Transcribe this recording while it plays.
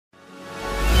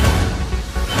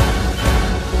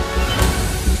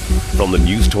From the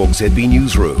Newstalk ZB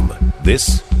newsroom,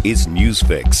 this is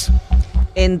Newsfix.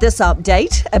 In this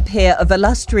update, a pair of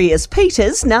illustrious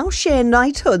Peters now share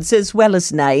knighthoods as well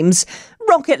as names.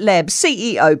 Rocket Lab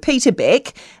CEO Peter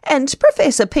Beck and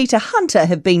Professor Peter Hunter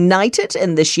have been knighted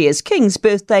in this year's King's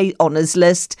Birthday Honours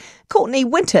list. Courtney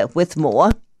Winter with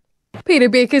more. Peter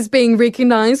Beck is being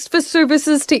recognised for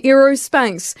services to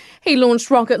aerospace. He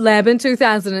launched Rocket Lab in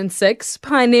 2006,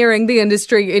 pioneering the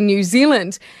industry in New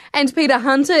Zealand. And Peter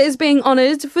Hunter is being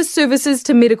honoured for services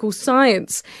to medical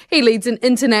science. He leads an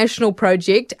international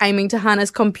project aiming to harness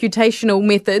computational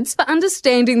methods for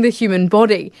understanding the human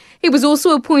body. He was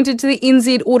also appointed to the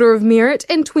NZ Order of Merit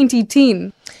in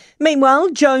 2010. Meanwhile,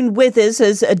 Joan Withers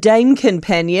is a Dame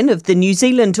Companion of the New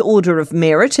Zealand Order of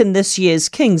Merit in this year's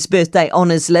King's Birthday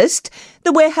Honours list.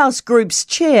 The Warehouse Group's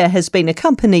chair has been a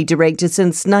company director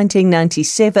since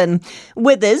 1997.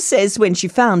 Withers says when she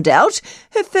found out,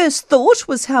 her first thought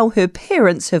was how her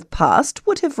parents have passed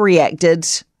would have reacted.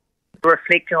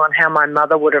 Reflecting on how my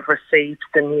mother would have received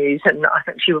the news, and I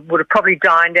think she would have probably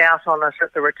dined out on us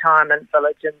at the retirement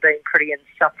village and been pretty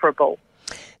insufferable.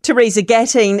 Teresa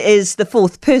Gatting is the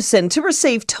fourth person to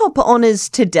receive top honours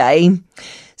today.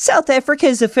 South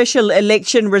Africa's official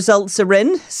election results are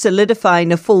in,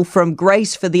 solidifying a fall from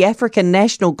grace for the African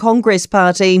National Congress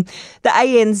Party. The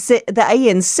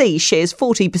ANC shares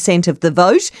 40% of the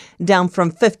vote, down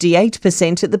from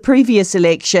 58% at the previous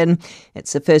election.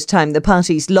 It's the first time the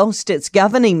party's lost its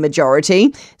governing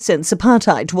majority since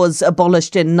apartheid was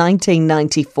abolished in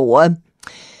 1994.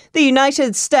 The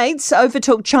United States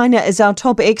overtook China as our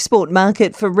top export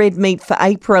market for red meat for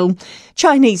April.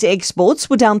 Chinese exports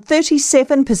were down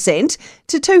 37%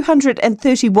 to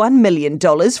 $231 million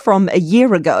from a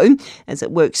year ago as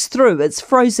it works through its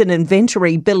frozen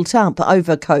inventory built up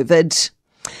over COVID.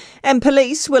 And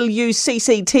police will use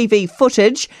CCTV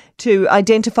footage to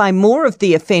identify more of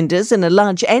the offenders in a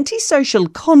large antisocial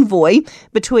convoy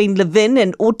between Levin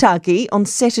and Otaki on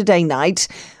Saturday night.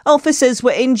 Officers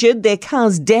were injured, their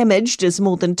cars damaged as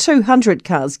more than 200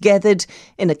 cars gathered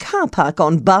in a car park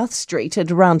on Bath Street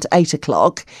at around 8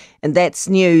 o'clock. And that's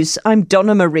news. I'm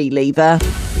Donna Marie Lever.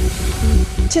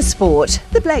 To sport,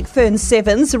 the Black Fern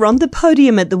Sevens are on the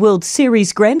podium at the World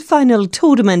Series Grand Final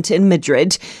tournament in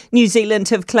Madrid. New Zealand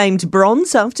have claimed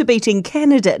bronze after beating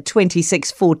Canada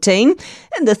 26-14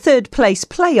 in the third place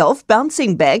playoff,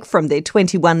 bouncing back from their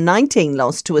 21-19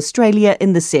 loss to Australia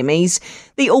in the semis.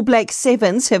 The All Black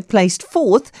Sevens have placed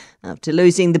fourth after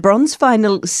losing the bronze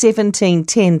final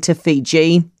 17-10 to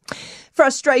Fiji.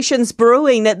 Frustrations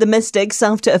brewing at the Mystics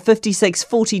after a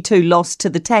 56-42 loss to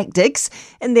the Tactics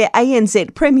in their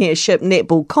ANZ Premiership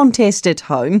netball contest at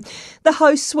home. The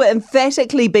hosts were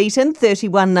emphatically beaten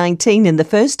 31-19 in the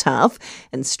first half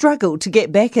and struggled to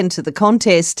get back into the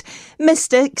contest.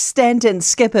 Mystics stand-in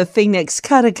skipper Phoenix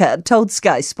Karaka told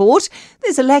Sky Sport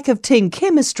there's a lack of team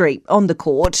chemistry on the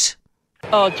court.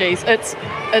 Oh geez, it's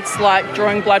like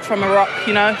drawing blood from a rock,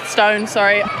 stone,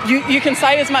 sorry. You can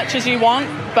say as much as you want,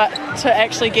 but to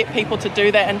actually get people to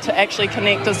do that and to actually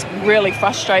connect is really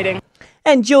frustrating.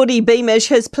 And Geordie Beamish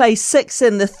has placed sixth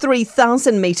in the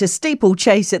 3,000-metre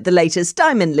steeplechase at the latest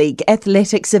Diamond League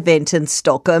athletics event in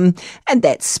Stockholm. And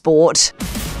that's sport.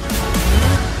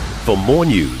 For more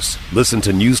news, listen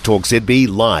to Newstalk ZB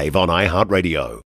live on iHeartRadio.